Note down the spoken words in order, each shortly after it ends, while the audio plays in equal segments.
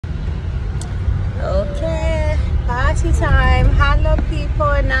party time. Hello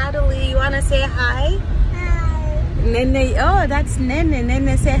people. Natalie, you wanna say hi? Hi. Nene, oh that's Nene.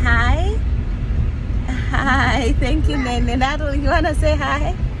 Nene, say hi. Hi, thank you Nene. Natalie, you wanna say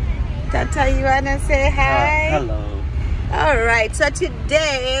hi? Tata, you wanna say hi? Hello. All right, so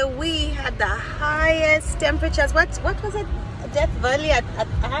today we had the highest temperatures. What was it? Death Valley at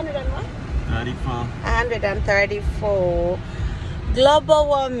 101? 134. Global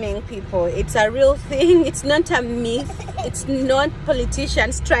warming, people, it's a real thing. It's not a myth. It's not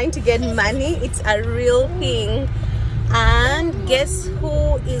politicians trying to get money. It's a real thing. And guess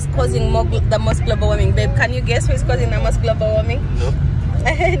who is causing the most global warming? Babe, can you guess who is causing the most global warming? No.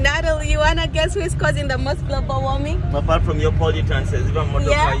 Natalie, you wanna guess who is causing the most global warming? Apart from your pollutants, even more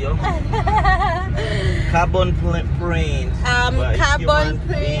carbon print. Carbon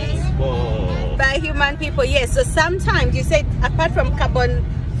print by human people. Yes. So sometimes you say apart from carbon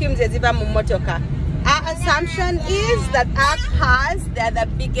fumes, our assumption is that our cars, they're the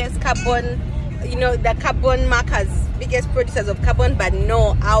biggest carbon, the carbon markers, biggest producers of carbon, but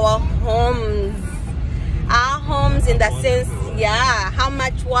no, our homes in the sense, how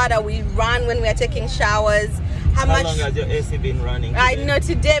much water we run when we are taking showers. How long has your AC been running today? I know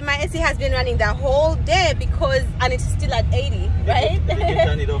today my AC has been running the whole day and it's still at 80, right? Did you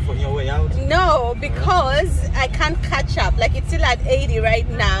turn it off on your way out? No, because I can't catch up. Like, it's still at 80 right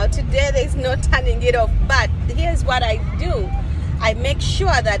now. Today there's no turning it off. But here's what I do. I make sure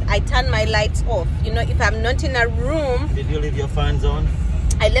that I turn my lights off. If I'm not in a room. Did you leave your fans on?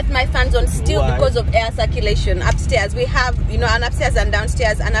 I left my fans on still. Why? Because of air circulation. Upstairs we have, an upstairs and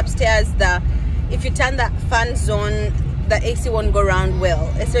downstairs, and upstairs if you turn the fans on, the AC won't go around well,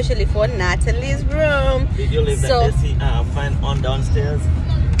 especially for Natalie's room. Did you leave the AC fan on downstairs?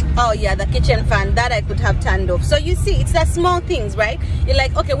 Oh yeah, the kitchen fan that I could have turned off. So you see, it's the small things, right? You're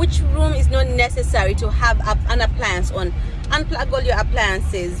like, okay, which room is not necessary to have an appliance on? Unplug all your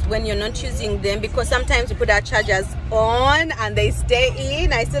appliances when you're not using them, because sometimes we put our chargers on and they stay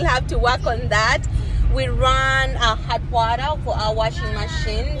in. I still have to work on that. We run hot water for our washing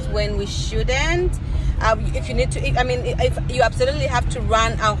machines when we shouldn't. If you need to, if you absolutely have to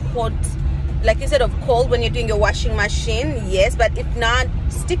run a hot, like instead of cold when you're doing your washing machine, yes, but if not,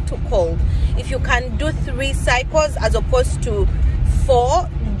 stick to cold. If you can do 3 cycles as opposed to 4,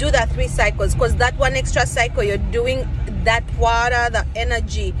 do the 3 cycles, because that one extra cycle you're doing, that water, the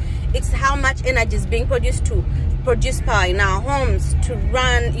energy, it's how much energy is being produced to produce power in our homes, to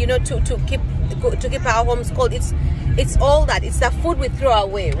run, to keep our homes cold. It's all that. It's the food we throw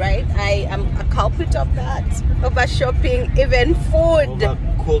away, right? I am a culprit of that. Over shopping, even food.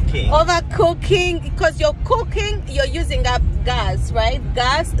 Overcooking, because you're using up gas, right?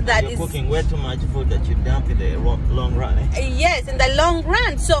 Gas that is cooking way too much food that you dump in the long run. Yes, in the long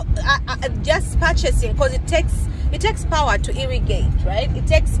run. So just purchasing, because it takes power to irrigate, right? It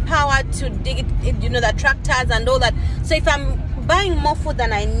takes power to dig it, the tractors and all that. So if I'm buying more food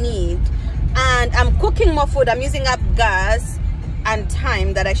than I need and I'm cooking more food, I'm using up gas and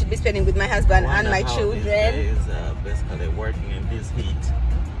time that I should be spending with my husband and my children. Is basically working in this heat.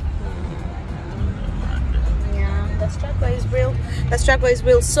 Yeah, the struggle is real. The struggle is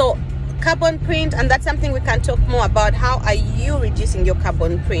real. So carbon print, and that's something we can talk more about. How are you reducing your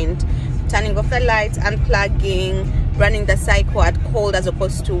carbon print? Turning off the lights, unplugging, running the cycle at cold as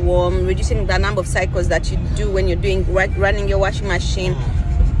opposed to warm, reducing the number of cycles that you do when you're running your washing machine,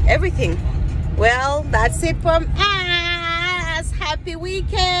 everything. Well, that's it from us. Happy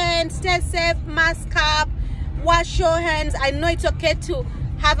weekend. Stay safe, mask up, wash your hands. I know it's okay to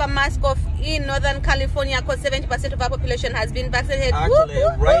have a mask off in Northern California because 70% of our population has been vaccinated. Actually,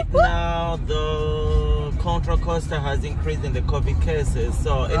 right now the Contra Costa has increased in the COVID cases,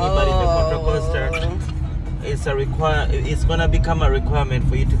 so anybody in the Contra Costa, it's gonna become a requirement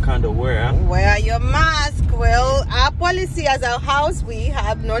for you to kind of wear your mask. Well, our policy as a house, we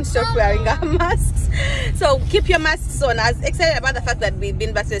have non-stop wearing our masks, so keep your masks on. I was excited about the fact that we've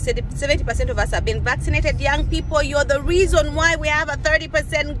been vaccinated. 70% of us have been vaccinated. Young people, you're the reason why we have a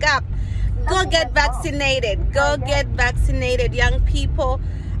 30% gap. Go get vaccinated. Go get vaccinated, young people.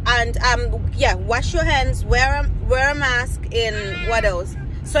 And wash your hands, wear a mask, in what else?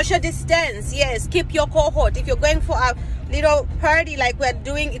 Social distance. Yes, keep your cohort. If you're going for a little party like we're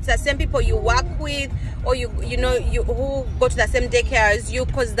doing, it's the same people you work with, or you who go to the same daycare as you,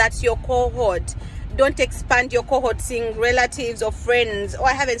 because that's your cohort. Don't expand your cohort seeing relatives or friends.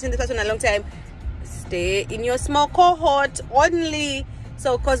 I haven't seen this person in a long time. Stay in your small cohort only.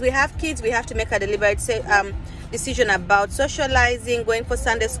 So because we have kids, we have to make a deliberate decision about socializing, going for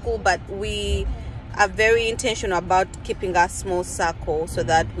Sunday school, but we are very intentional about keeping a small circle so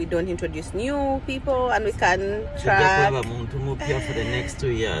that we don't introduce new people and we can track for the next 2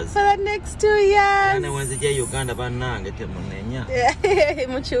 years. For the next 2 years. Uganda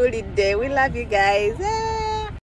We love you guys. Hey.